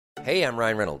Hey, I'm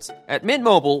Ryan Reynolds. At Mint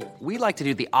Mobile, we like to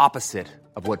do the opposite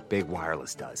of what Big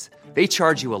Wireless does. They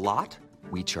charge you a lot,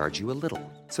 we charge you a little.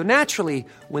 So naturally,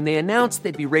 when they announced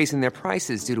they'd be raising their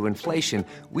prices due to inflation,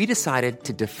 we decided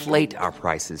to deflate our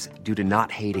prices due to not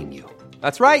hating you.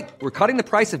 That's right. We're cutting the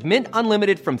price of Mint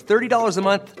Unlimited from $30 a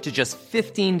month to just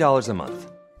 $15 a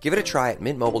month. Give it a try at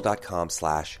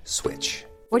mintmobile.com/switch.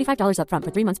 $45 up front for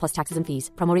 3 months plus taxes and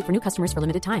fees. Promo rate for new customers for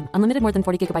limited time. Unlimited more than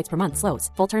 40 gigabytes per month. Slows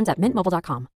full terms at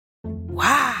mintmobile.com.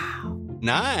 Wow.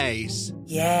 Nice.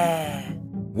 Yeah.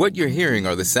 What you're hearing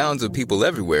are the sounds of people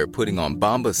everywhere putting on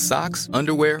Bombas socks,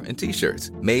 underwear, and T-shirts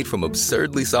made from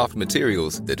absurdly soft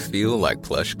materials that feel like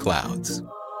plush clouds.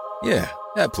 Yeah,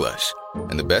 that plush.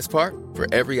 And the best part? For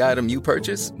every item you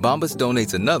purchase, Bombas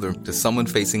donates another to someone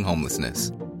facing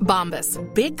homelessness. Bombas.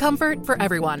 Big comfort for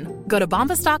everyone. Go to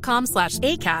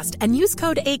bombas.com/ACAST and use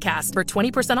code ACAST for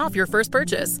 20% off your first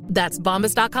purchase. That's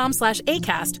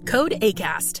bombas.com/ACAST. Code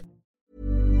ACAST.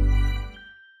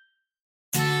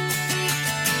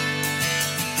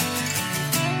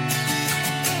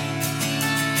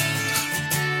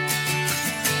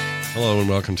 Hello and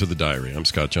welcome to The Diary. I'm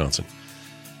Scott Johnson.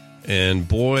 And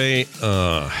boy,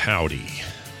 howdy,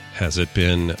 has it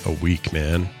been a week,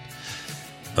 man.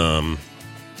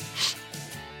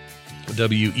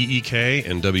 W-E-E-K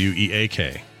and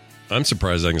W-E-A-K. I'm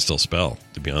surprised I can still spell,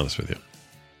 to be honest with you.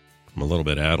 I'm a little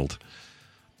bit addled.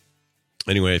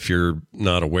 Anyway, if you're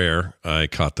not aware, I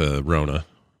caught the Rona,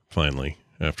 finally,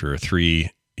 after a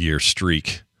 3-year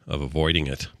streak of avoiding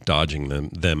it, dodging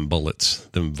them bullets,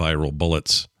 them viral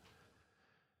bullets.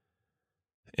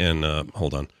 And,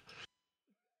 hold on.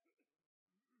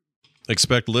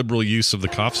 Expect liberal use of the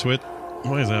cough switch.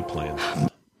 Why is that playing?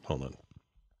 Hold on.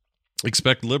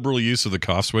 Expect liberal use of the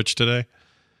cough switch today.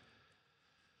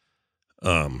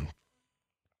 Because,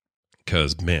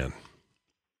 man,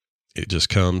 it just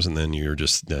comes and then you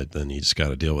just got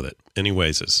to deal with it.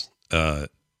 Anyways,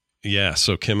 yeah,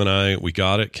 so Kim and I, we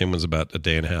got it. Kim was about a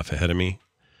day and a half ahead of me.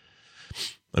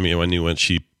 I mean, I knew when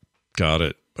she got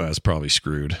it, I was probably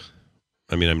screwed.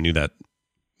 I mean, I knew that,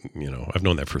 I've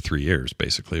known that for 3 years,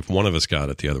 basically. If one of us got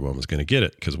it, the other one was going to get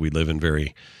it because we live in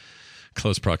very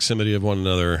close proximity of one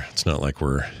another. It's not like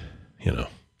we're going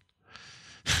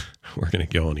to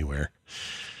go anywhere.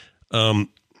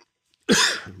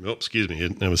 Excuse me.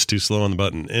 I was too slow on the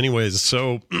button. Anyways,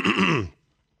 so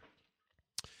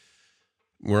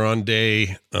we're on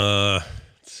day,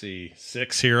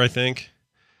 6 here, I think.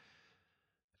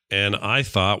 And I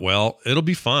thought, well, it'll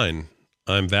be fine.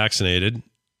 I'm vaccinated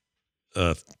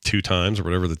 2 times or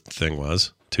whatever the thing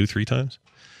was. 3 times.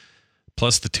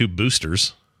 Plus the 2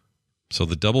 boosters. So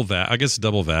the double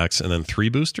vax and then 3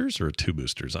 boosters or 2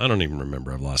 boosters. I don't even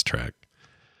remember. I've lost track.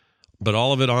 But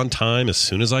all of it on time as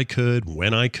soon as I could,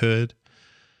 when I could.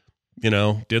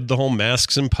 Did the whole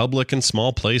masks in public in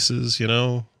small places,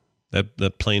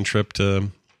 that plane trip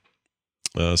to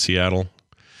Seattle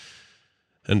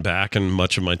and back. And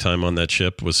much of my time on that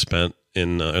ship was spent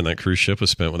in that cruise ship was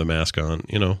spent with a mask on,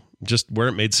 just where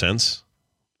it made sense.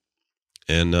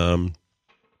 And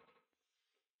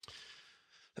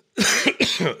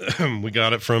we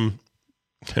got it from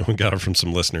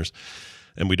some listeners,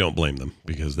 and we don't blame them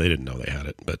because they didn't know they had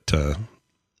it. But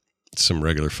some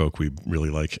regular folk we really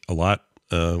like a lot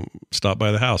stopped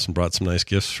by the house and brought some nice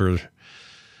gifts for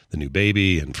the new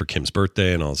baby and for Kim's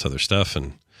birthday and all this other stuff.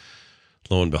 And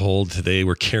lo and behold, they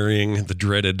were carrying the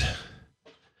dreaded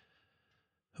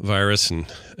virus and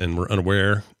were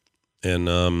unaware.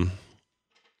 And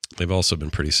they've also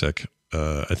been pretty sick.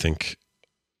 I think,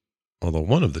 although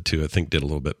one of the 2, I think, did a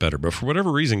little bit better. But for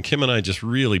whatever reason, Kim and I just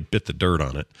really bit the dirt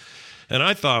on it. And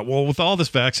I thought, well, with all this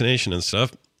vaccination and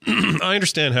stuff, I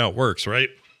understand how it works, right?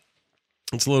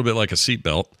 It's a little bit like a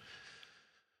seatbelt.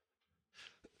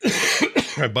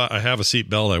 I have a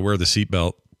seatbelt. I wear the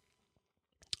seatbelt.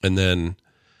 And then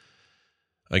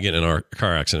I get in a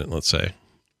car accident, let's say.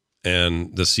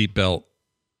 And the seatbelt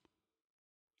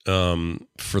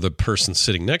for the person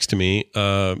sitting next to me,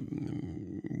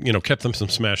 kept them from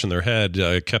smashing their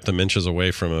head, kept them inches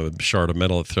away from a shard of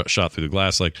metal that shot through the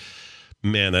glass. Like,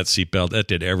 man, that seatbelt, that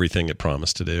did everything it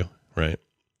promised to do, right?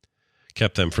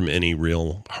 Kept them from any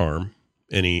real harm,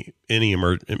 any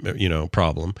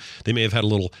problem. They may have had a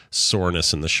little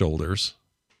soreness in the shoulders,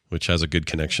 which has a good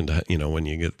connection to, when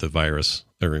you get the virus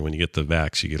or when you get the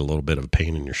vax, you get a little bit of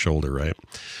pain in your shoulder, right?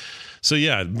 So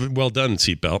yeah, well done,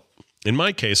 seatbelt. In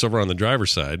my case, over on the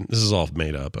driver's side, this is all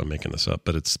made up. I'm making this up,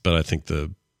 but I think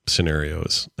the scenario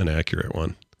is an accurate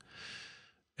one.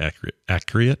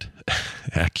 Accurate.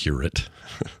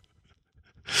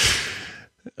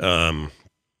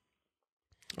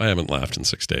 I haven't laughed in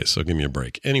 6 days, so give me a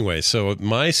break. Anyway, so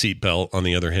my seatbelt, on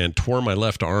the other hand, tore my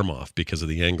left arm off because of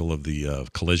the angle of the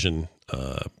collision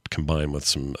combined with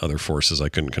some other forces I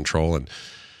couldn't control, and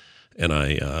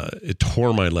it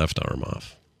tore my left arm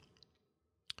off.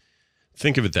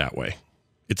 Think of it that way.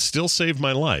 It still saved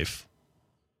my life,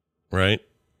 right?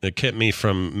 It kept me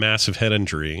from massive head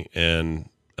injury and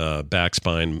back,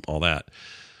 spine, all that.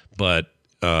 But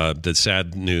the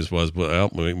sad news was, well,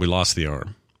 we lost the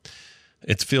arm.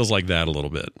 It feels like that a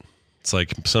little bit. It's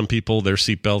like some people, their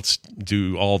seatbelts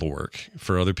do all the work.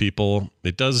 For other people,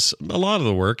 it does a lot of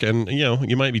the work. And,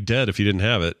 you might be dead if you didn't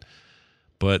have it.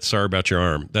 But sorry about your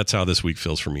arm. That's how this week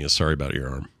feels for me, is sorry about your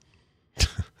arm.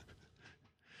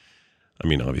 I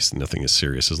mean, obviously nothing as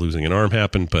serious as losing an arm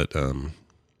happened, but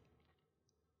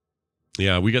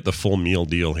yeah, we got the full meal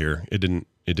deal here. It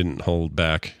didn't hold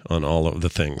back on all of the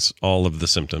things, all of the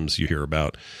symptoms you hear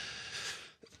about.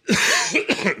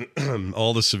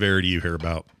 All the severity you hear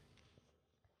about.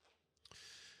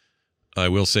 I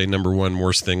will say number one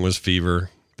worst thing was fever.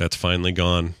 That's finally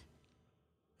gone.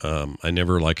 I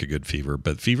never like a good fever,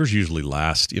 but fevers usually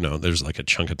last. There's like a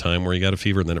chunk of time where you got a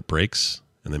fever and then it breaks,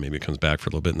 and then maybe it comes back for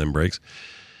a little bit and then breaks.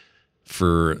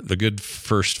 For the good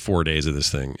first 4 days of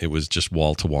this thing, it was just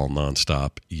wall to wall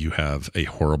nonstop. You have a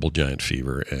horrible giant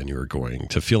fever and you're going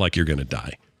to feel like you're going to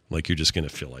die. Like you're just going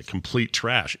to feel like complete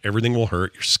trash. Everything will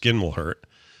hurt. Your skin will hurt.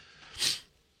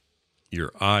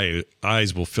 Your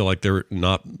eyes will feel like they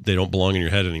don't belong in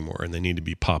your head anymore and they need to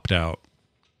be popped out.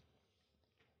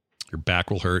 Your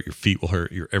back will hurt. Your feet will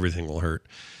hurt. Everything will hurt.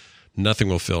 Nothing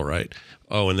will feel right.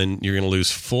 Oh, and then you're going to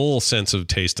lose full sense of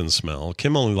taste and smell.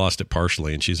 Kim only lost it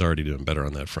partially, and she's already doing better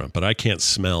on that front. But I can't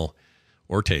smell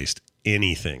or taste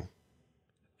anything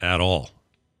at all.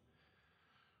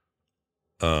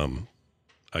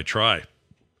 I try.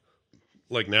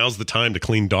 Like, now's the time to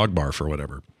clean dog barf or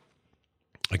whatever.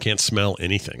 I can't smell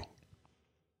anything.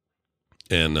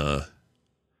 And I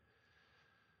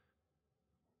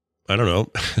don't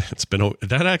know.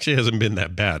 That actually hasn't been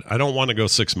that bad. I don't want to go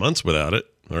 6 months without it.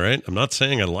 All right. I'm not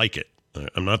saying I like it.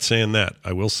 I'm not saying that.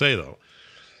 I will say though,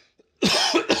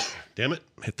 damn it.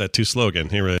 Hit that too slow again.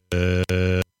 Here.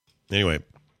 Anyway,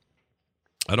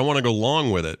 I don't want to go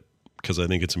long with it because I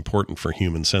think it's important for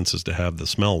human senses to have the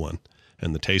smell one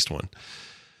and the taste one,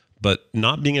 but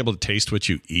not being able to taste what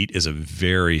you eat is a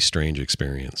very strange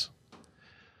experience.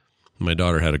 My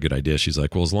daughter had a good idea. She's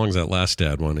like, well, as long as that lasts,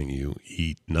 Dad, why don't you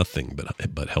eat nothing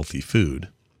but healthy food?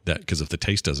 Because if the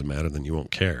taste doesn't matter, then you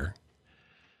won't care.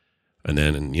 And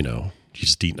then, you're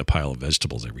just eating a pile of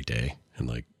vegetables every day and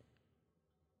like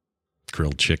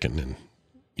grilled chicken, and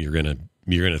you're gonna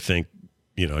think,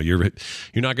 you're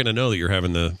not gonna know that you're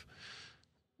having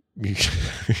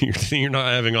you're not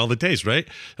having all the taste, right?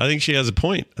 I think she has a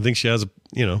point. I think she has I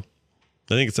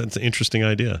think that's an interesting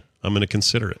idea. I'm going to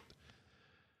consider it.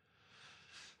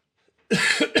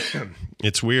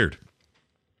 It's weird,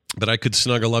 but I could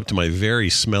snuggle up to my very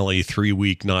smelly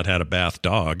 3-week not had a bath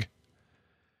dog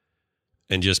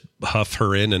and just huff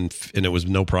her in, and it was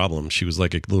no problem. She was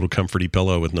like a little comforty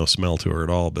pillow with no smell to her at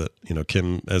all. But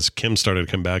as Kim started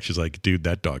to come back, she's like, dude,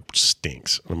 that dog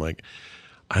stinks. And I'm like,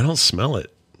 I don't smell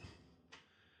it.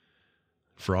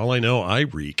 For all I know, I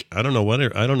reek. I don't know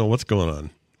what's going on.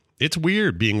 It's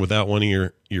weird being without one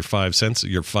of your five senses,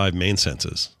 your five main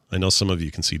senses. I know some of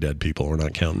you can see dead people. We're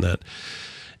not counting that.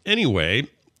 Anyway,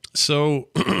 so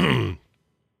the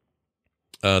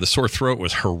sore throat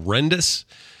was horrendous.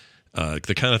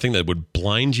 The kind of thing that would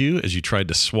blind you as you tried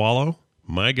to swallow.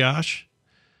 My gosh,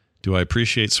 do I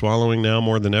appreciate swallowing now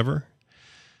more than ever?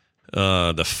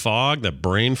 The fog, that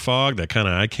brain fog, that kind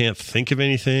of I can't think of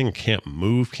anything, can't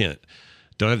move,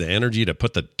 don't have the energy to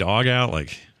put the dog out.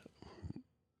 Like,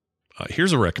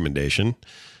 here's a recommendation.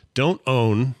 Don't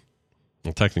own,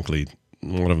 well, technically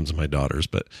one of them's my daughter's,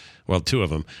 two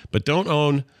of them, but don't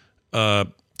own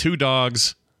 3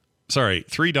 dogs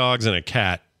and a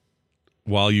cat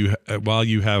while you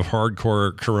have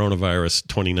hardcore coronavirus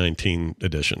 2019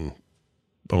 edition,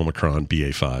 Omicron,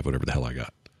 BA5, whatever the hell I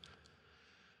got.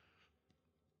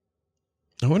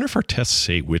 I wonder if our tests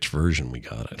say which version we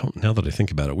got. I don't, now that I think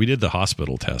about it. We did the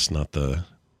hospital test, not the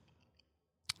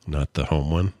home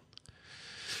one.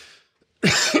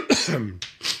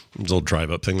 This old drive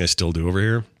up thing they still do over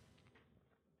here.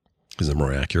 Is it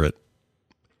more accurate?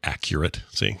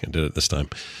 See, I did it this time.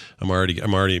 I'm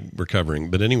already recovering.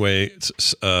 But anyway,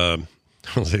 what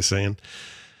was I saying?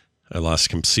 I lost.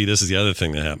 See, this is the other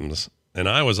thing that happens. And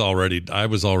I was already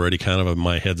kind of a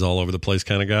my head's all over the place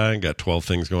kind of guy. Got 12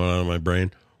 things going on in my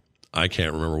brain. I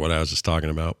can't remember what I was just talking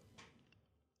about.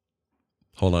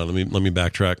 Hold on, let me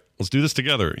backtrack. Let's do this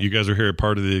together. You guys are here,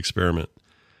 part of the experiment.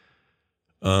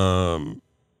 Got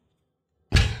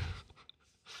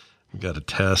a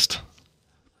test.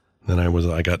 Then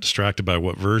I got distracted by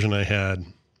what version I had.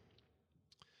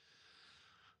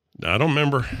 I don't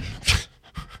remember.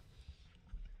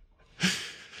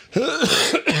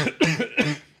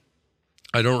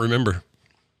 I don't remember.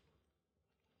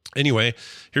 Anyway,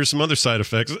 here's some other side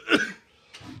effects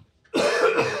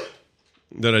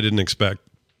that I didn't expect.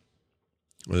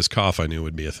 This cough I knew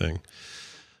would be a thing.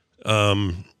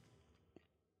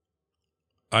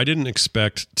 I didn't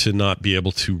expect to not be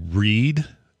able to read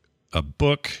a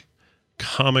book,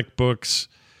 comic books,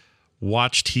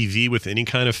 watch TV with any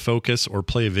kind of focus, or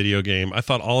play a video game. I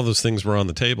thought all of those things were on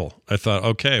the table. I thought,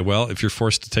 okay, well, if you're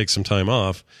forced to take some time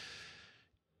off,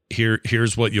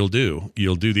 here's what you'll do.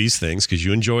 You'll do these things because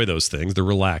you enjoy those things. They're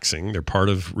relaxing. They're part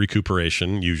of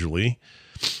recuperation, usually.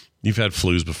 You've had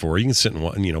flus before. You can sit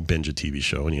and binge a TV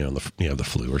show and you have the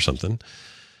flu or something.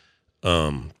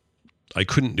 I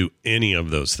couldn't do any of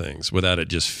those things without it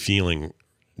just feeling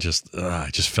I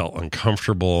just felt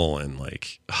uncomfortable and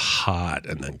like hot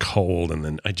and then cold, and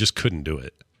then I just couldn't do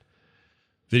it.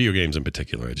 Video games in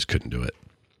particular, I just couldn't do it,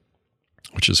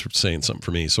 which is saying something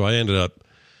for me. So I ended up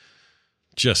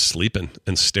just sleeping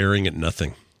and staring at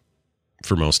nothing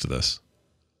for most of this.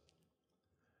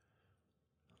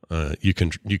 You can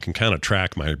kind of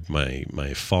track my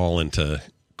fall into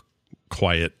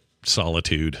quiet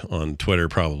solitude on Twitter.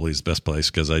 Probably is the best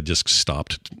place because I just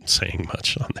stopped saying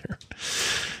much on there.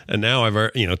 And now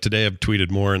today I've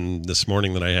tweeted more and this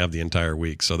morning than I have the entire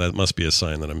week. So that must be a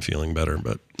sign that I'm feeling better.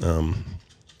 But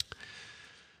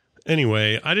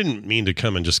anyway, I didn't mean to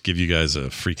come and just give you guys a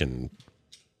freaking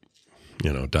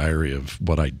diary of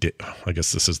what I did. I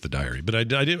guess this is the diary, but I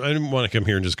didn't want to come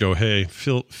here and just go, hey,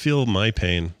 feel my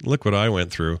pain. Look what I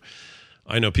went through.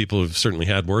 I know people who've certainly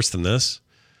had worse than this.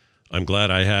 I'm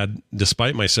glad I had,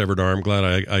 despite my severed arm, glad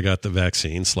I got the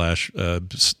vaccine /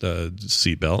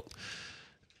 seatbelt.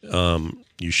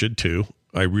 You should too.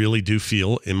 I really do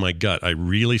feel in my gut, I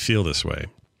really feel this way,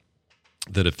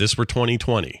 that if this were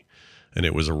 2020 and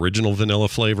it was original vanilla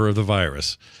flavor of the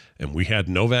virus and we had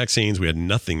no vaccines, we had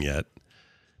nothing yet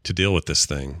to deal with this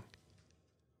thing,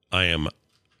 I am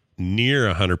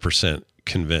near 100%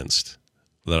 convinced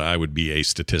that I would be a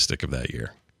statistic of that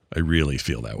year. I really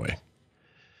feel that way.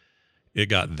 It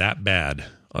got that bad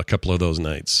a couple of those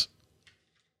nights.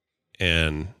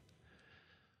 And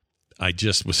I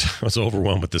just was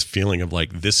overwhelmed with this feeling of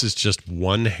like, this is just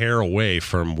one hair away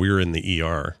from we're in the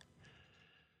ER.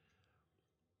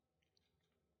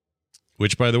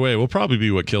 Which, by the way, will probably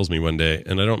be what kills me one day.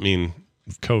 And I don't mean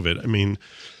COVID. I mean,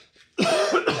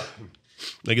 I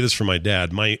get this from my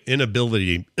dad. My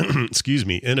inability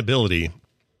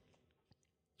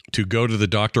to go to the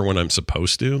doctor when I'm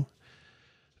supposed to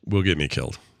will get me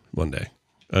killed one day.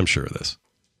 I'm sure of this.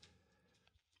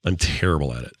 I'm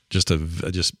terrible at it. Just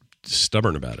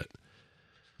stubborn about it.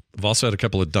 I've also had a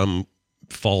couple of dumb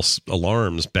false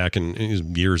alarms back in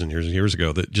years and years and years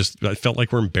ago that just I felt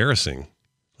like were embarrassing.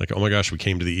 Like, oh my gosh, we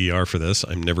came to the ER for this.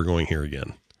 I'm never going here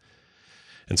again.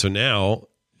 And so now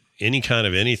any kind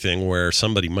of anything where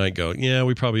somebody might go, yeah,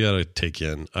 we probably ought to take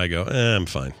you in. I go, I'm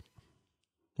fine.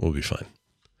 We'll be fine.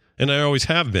 And I always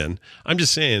have been. I'm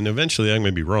just saying, eventually I'm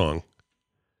going to be wrong.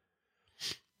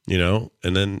 And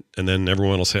then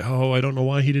everyone will say, oh, I don't know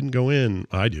why he didn't go in.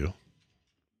 I do.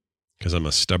 Because I'm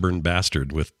a stubborn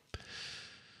bastard with,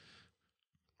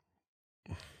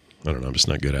 I don't know, I'm just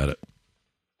not good at it.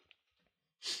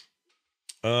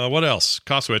 What else?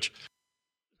 Cough switch.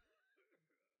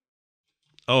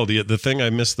 Oh, the thing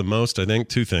I missed the most, I think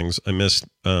two things. I missed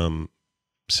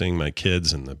seeing my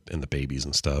kids and the babies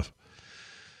and stuff.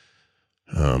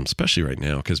 Especially right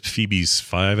now, because Phoebe's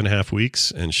 5.5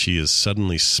 weeks and she is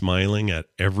suddenly smiling at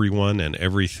everyone and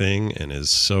everything and is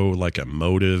so like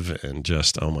emotive and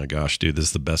just, oh my gosh, dude, this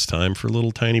is the best time for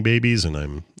little tiny babies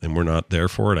and we're not there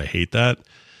for it. I hate that.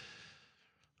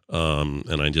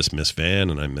 And I just miss Van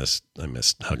and I miss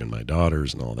hugging my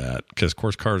daughters and all that. Because of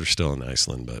course Carter's still in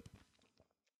Iceland,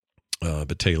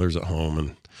 but Taylor's at home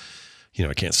and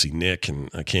I can't see Nick and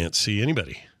I can't see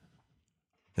anybody.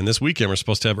 And this weekend, we're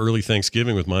supposed to have early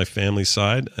Thanksgiving with my family's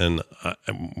side. And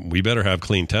we better have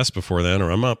clean tests before then, or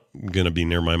I'm not going to be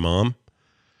near my mom,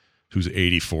 who's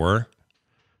 84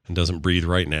 and doesn't breathe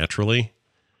right naturally.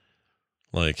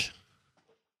 Like,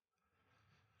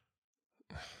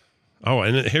 oh,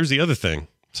 and here's the other thing.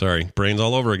 Sorry, brains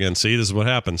all over again. See, this is what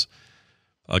happens.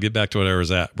 I'll get back to where I was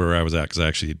at, because I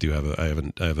actually do have I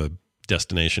have a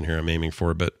destination here I'm aiming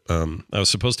for. But I was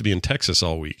supposed to be in Texas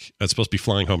all week. I was supposed to be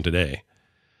flying home today.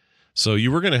 So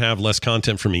you were going to have less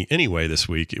content from me anyway this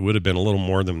week. It would have been a little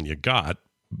more than you got,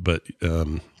 but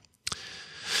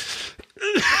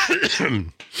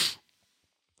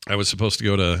I was supposed to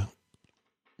go to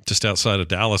just outside of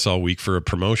Dallas all week for a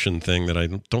promotion thing that I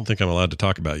don't think I'm allowed to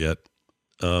talk about yet.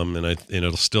 And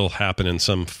it'll still happen in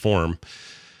some form.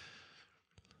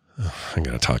 I'm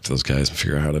going to talk to those guys and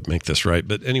figure out how to make this right.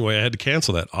 But anyway, I had to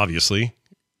cancel that, obviously.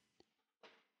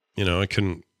 You know, I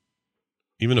couldn't,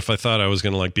 even if I thought I was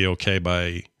going to like be okay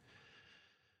by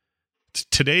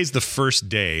today's the first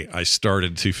day I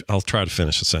started to, I'll try to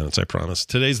finish the sentence, I promise.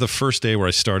 Today's the first day where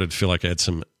I started to feel like I had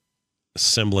some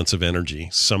semblance of energy,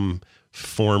 some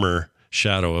former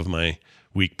shadow of my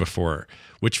week before,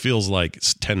 which feels like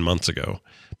 10 months ago.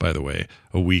 By the way,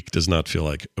 a week does not feel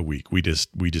like a week. We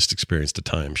just experienced a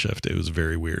time shift. It was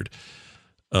very weird.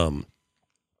 But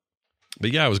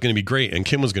yeah, it was going to be great. And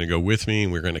Kim was going to go with me,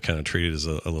 and we were going to kind of treat it as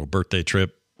a little birthday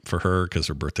trip for her because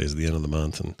her birthday is at the end of the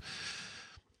month. And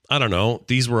I don't know.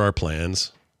 These were our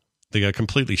plans. They got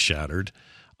completely shattered.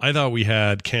 I thought we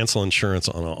had cancel insurance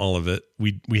on all of it.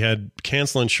 We had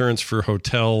cancel insurance for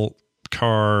hotel,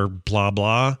 car, blah,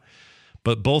 blah.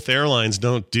 But both airlines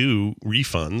don't do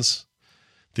refunds.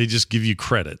 They just give you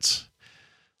credits.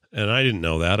 And I didn't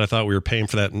know that. I thought we were paying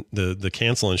for that, the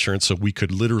cancel insurance, so we could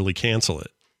literally cancel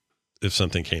it if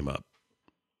something came up,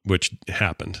 which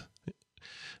happened.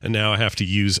 And now I have to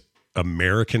use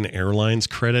American Airlines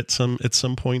credit at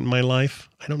some point in my life.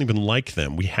 I don't even like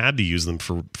them. We had to use them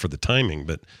for the timing,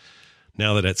 but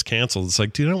now that it's canceled, it's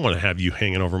like, dude, I don't want to have you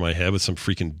hanging over my head with some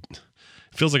freaking, it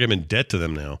feels like I'm in debt to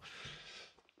them now.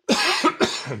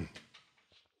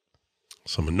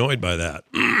 So I'm annoyed by that.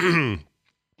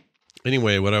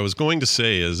 Anyway, what I was going to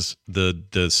say is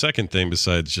the second thing,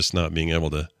 besides just not being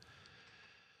able to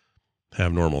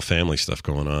have normal family stuff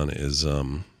going on, is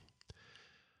I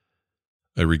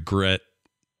regret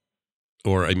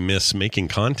or I miss making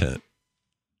content.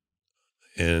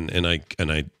 And I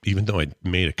even though I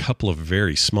made a couple of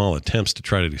very small attempts to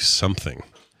try to do something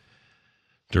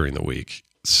during the week,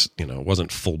 you know, it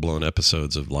wasn't full-blown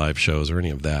episodes of live shows or any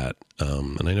of that.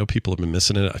 And I know people have been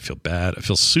missing it. I feel bad. I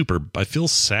feel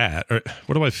sad.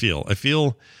 What do I feel? I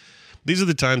feel these are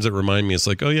the times that remind me, it's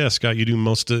like, oh yeah, Scott, you do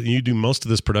most of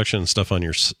this production and stuff on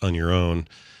your own.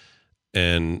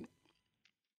 And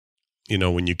you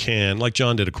know, when you can, like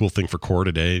John did a cool thing for Core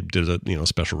today, did a,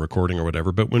 special recording or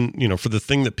whatever. But when, for the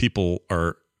thing that people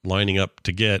are lining up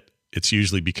to get, it's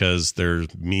usually because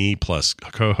there's me plus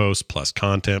a co-host plus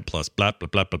content plus blah, blah,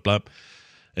 blah, blah, blah.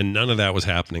 And none of that was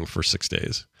happening for 6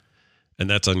 days. And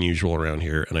that's unusual around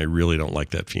here. And I really don't like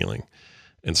that feeling.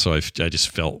 And so I just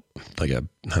felt like, I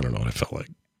don't know what I felt like.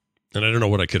 And I don't know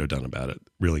what I could have done about it.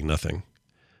 Really nothing.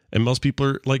 And most people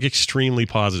are like extremely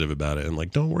positive about it and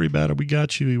like, don't worry about it. We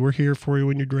got you. We're here for you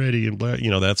when you're ready and blah,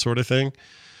 that sort of thing.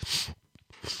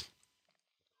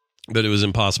 But it was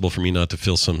impossible for me not to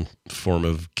feel some form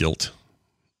of guilt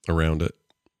around it.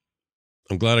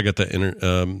 I'm glad I got that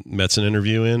Metzen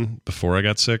interview in before I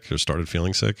got sick or started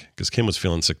feeling sick, because Kim was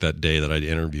feeling sick that day that I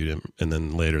interviewed him. And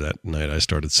then later that night I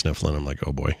started sniffling. I'm like,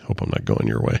 oh boy, hope I'm not going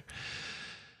your way.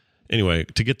 Anyway,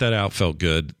 to get that out felt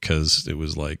good because it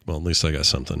was like, well, at least I got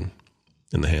something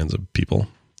in the hands of people.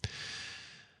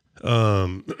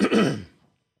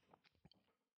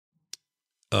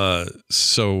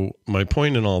 So my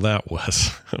point in all that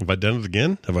was, have I done it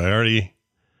again? Have I already?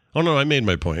 Oh no, I made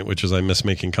my point, which is I miss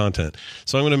making content.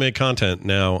 So I'm going to make content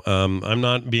now. I'm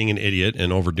not being an idiot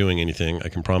and overdoing anything. I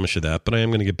can promise you that, but I am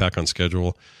going to get back on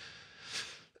schedule.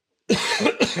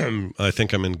 I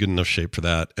think I'm in good enough shape for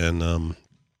that. And,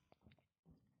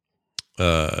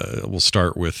 we'll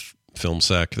start with Film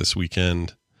Sack this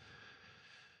weekend,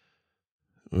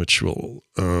 which we'll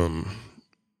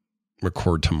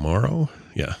record tomorrow.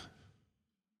 Yeah.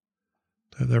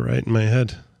 I have that right in my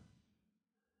head.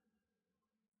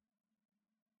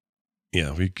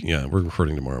 Yeah, we're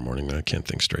recording tomorrow morning. I can't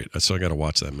think straight. So I got to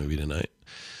watch that movie tonight.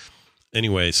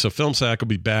 Anyway, so Film Sack will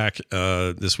be back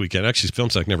this weekend. Actually, Film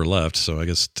Sack never left, so I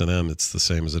guess to them it's the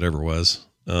same as it ever was.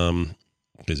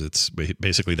 Because it's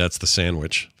basically that's the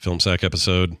sandwich. Film Sack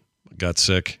episode, got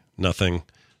sick, nothing,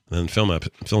 and then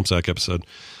Film Sack episode.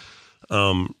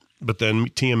 But then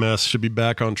TMS should be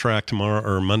back on track tomorrow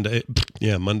or Monday.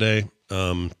 Yeah, Monday.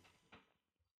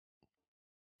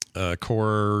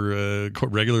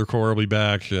 Regular core will be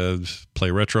back. Play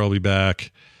Retro will be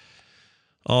back.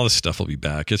 All this stuff will be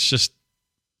back. It's just,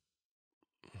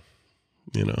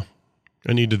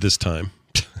 I needed this time.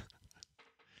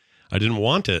 I didn't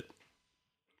want it,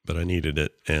 but I needed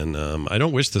it. And I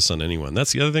don't wish this on anyone.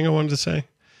 That's the other thing I wanted to say.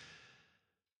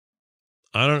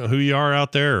 I don't know who you are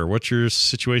out there or what your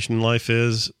situation in life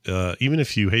is. Even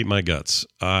if you hate my guts,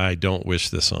 I don't wish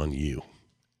this on you.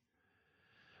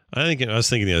 I was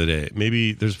thinking the other day,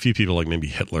 maybe there's a few people like maybe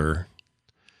Hitler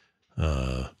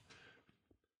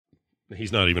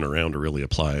He's not even around to really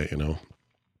apply it,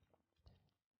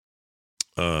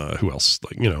 who else?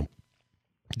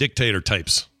 Dictator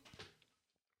types.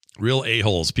 Real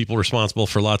a-holes. People responsible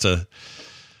for lots of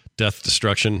death,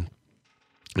 destruction,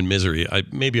 and misery. I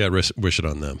wish it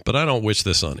on them, but I don't wish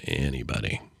this on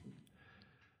anybody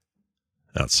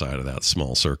outside of that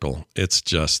small circle. It's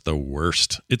just the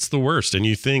worst. It's the worst. And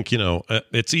you think,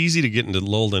 it's easy to get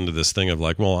lulled into this thing of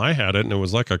like, well, I had it and it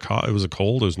was like it was a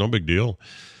cold. It was no big deal.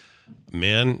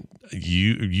 Man,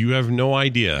 you have no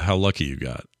idea how lucky you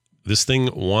got. This thing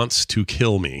wants to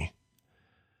kill me.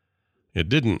 It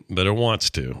didn't, but it wants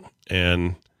to.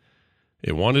 And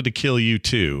it wanted to kill you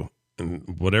too.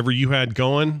 And whatever you had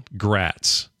going,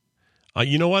 grats.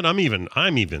 You know what? I'm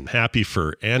even happy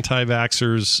for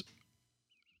anti-vaxxers,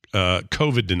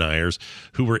 COVID deniers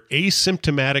who were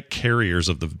asymptomatic carriers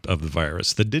of the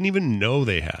virus that didn't even know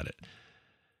they had it.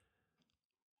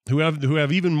 Who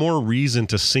have even more reason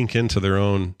to sink into their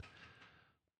own,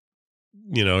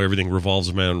 everything revolves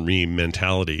around me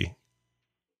mentality.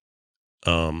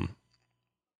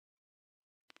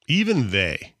 Even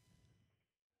they,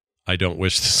 I don't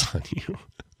wish this on you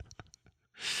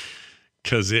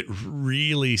because it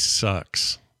really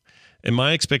sucks. And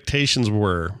my expectations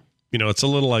were, it's a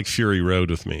little like Fury Road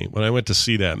with me. When I went to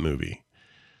see that movie,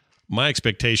 my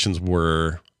expectations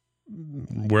were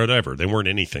whatever. They weren't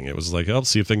anything. It was like, I'll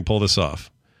see if they can pull this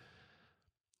off.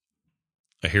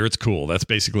 I hear it's cool. That's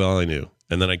basically all I knew.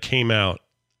 And then I came out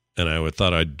and I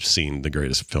thought I'd seen the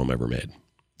greatest film ever made.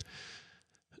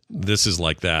 This is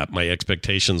like that. My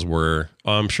expectations were,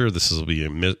 I'm sure this will be,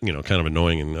 kind of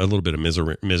annoying and a little bit of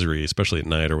misery, especially at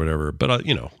night or whatever. But,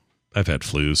 I've had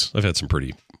flus. I've had some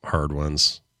pretty hard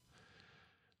ones.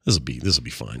 This will be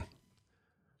fine.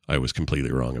 I was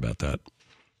completely wrong about that.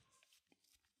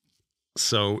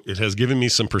 So it has given me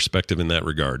some perspective in that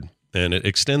regard, and it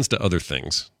extends to other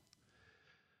things.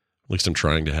 At least I'm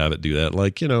trying to have it do that.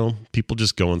 Like, people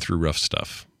just going through rough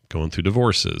stuff, going through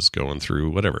divorces, going through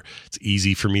whatever. It's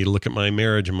easy for me to look at my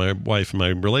marriage and my wife and my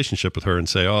relationship with her and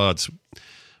say, I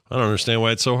don't understand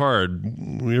why it's so hard.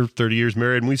 We're 30 years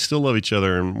married and we still love each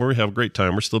other and we have a great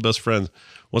time. We're still best friends.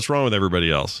 What's wrong with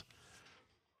everybody else?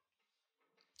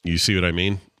 You see what I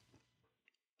mean?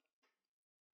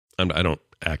 I don't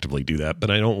actively do that,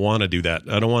 but I don't want to do that.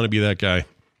 I don't want to be that guy.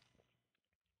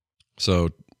 So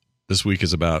this week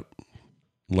is about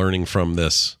learning from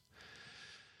this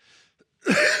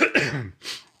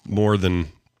more than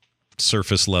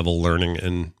surface level learning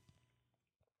and,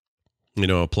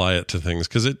 apply it to things.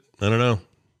 Cause I don't know,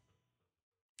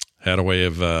 had a way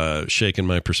of shaking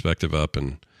my perspective up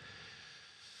and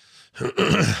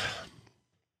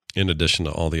in addition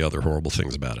to all the other horrible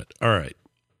things about it. All right.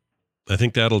 I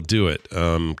think that'll do it.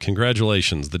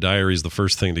 Congratulations. The diary is the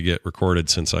first thing to get recorded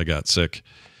since I got sick.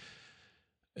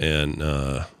 And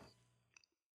there'll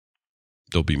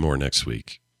be more next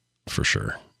week for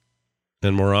sure.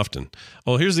 And more often.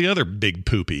 Oh, here's the other big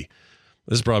poopy.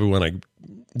 This is probably when I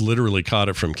literally caught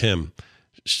it from Kim.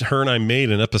 Her and I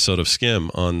made an episode of Skim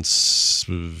on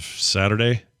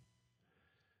Saturday.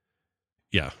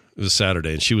 Yeah, it was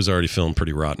Saturday. And she was already feeling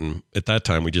pretty rotten. At that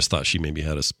time, we just thought she maybe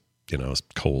had a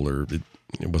cold or it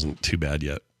wasn't too bad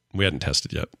yet. We hadn't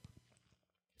tested yet.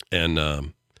 And,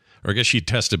 or I guess she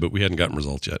tested, but we hadn't gotten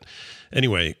results yet.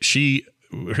 Anyway,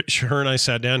 her and I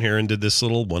sat down here and did this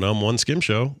little one-on-one Skim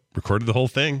show, recorded the whole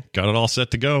thing, got it all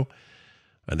set to go,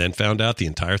 and then found out the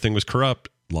entire thing was corrupt,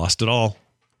 lost it all,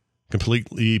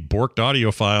 completely borked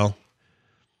audio file.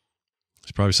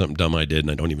 It's probably something dumb I did,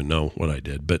 and I don't even know what I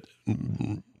did, but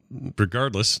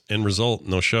regardless, end result,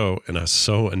 no show. And I was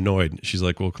so annoyed. She's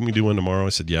like, well, can we do one tomorrow? I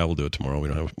said, yeah, we'll do it tomorrow.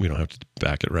 We don't have to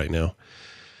back it right now.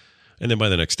 And then by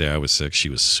the next day I was sick. She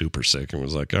was super sick and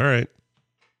was like, all right,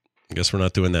 I guess we're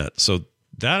not doing that. So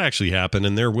that actually happened.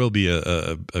 And there will be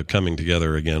a coming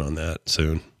together again on that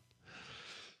soon.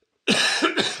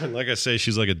 Like I say,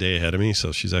 she's like a day ahead of me.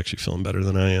 So she's actually feeling better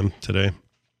than I am today.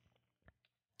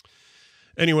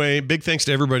 Anyway, big thanks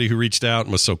to everybody who reached out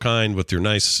and was so kind with your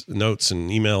nice notes and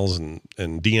emails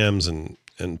and DMs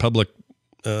and public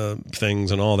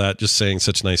things and all that, just saying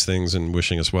such nice things and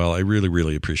wishing us well. I really,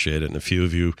 really appreciate it. And a few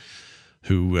of you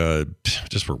who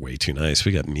just were way too nice.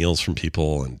 We got meals from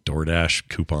people and DoorDash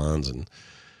coupons and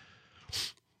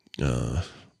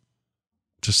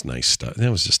just nice stuff.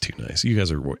 That was just too nice. You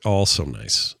guys are all so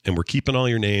nice. And we're keeping all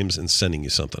your names and sending you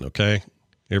something, okay?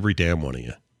 Every damn one of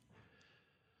you.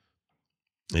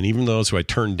 And even those who I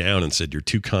turned down and said, you're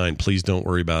too kind, please don't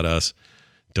worry about us.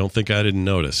 Don't think I didn't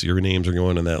notice. Your names are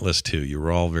going on that list too. You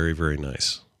were all very, very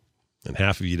nice. And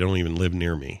half of you don't even live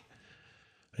near me.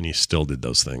 and you still did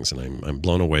those things, and I'm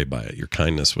blown away by it. Your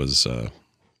kindness was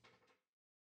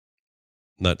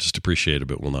not just appreciated,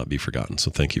 but will not be forgotten. So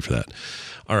thank you for that.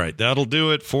 All right, that'll do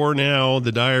it for now.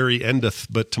 The diary endeth,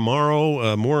 but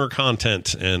tomorrow more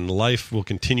content, and life will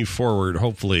continue forward,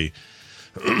 hopefully.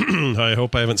 I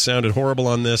hope I haven't sounded horrible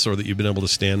on this, or that you've been able to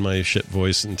stand my shit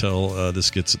voice until this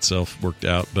gets itself worked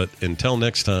out. But until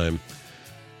next time,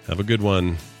 have a good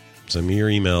one. Send me your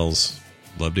emails.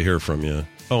 Love to hear from you.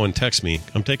 Oh, and text me.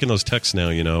 I'm taking those texts now,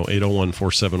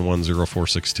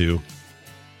 801-471-0462.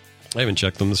 I haven't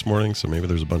checked them this morning, so maybe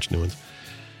there's a bunch of new ones.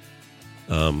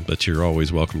 But you're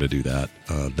always welcome to do that.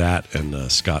 That and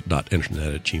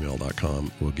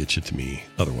scott.internet@gmail.com will get you to me.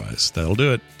 Otherwise, that'll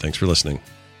do it. Thanks for listening.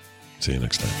 See you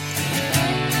next time.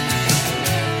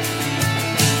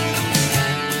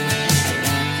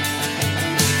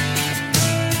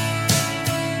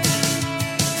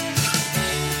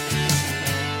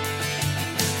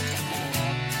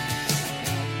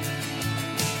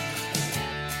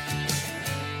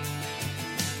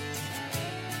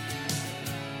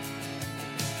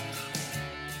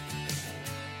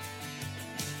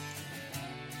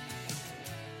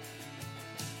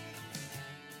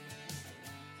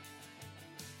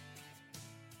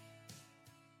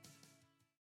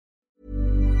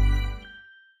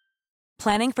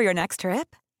 Planning for your next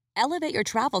trip? Elevate your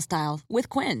travel style with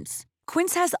Quince.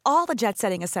 Quince has all the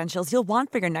jet-setting essentials you'll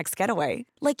want for your next getaway,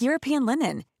 like European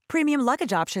linen, premium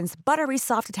luggage options, buttery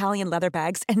soft Italian leather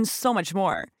bags, and so much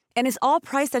more. And is all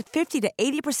priced at 50 to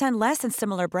 80% less than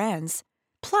similar brands.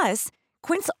 Plus,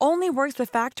 Quince only works with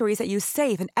factories that use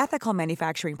safe and ethical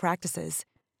manufacturing practices.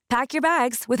 Pack your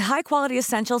bags with high-quality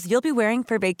essentials you'll be wearing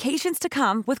for vacations to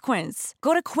come with Quince.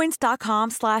 Go to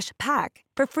quince.com/pack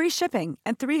for free shipping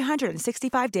and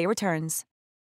 365-day returns.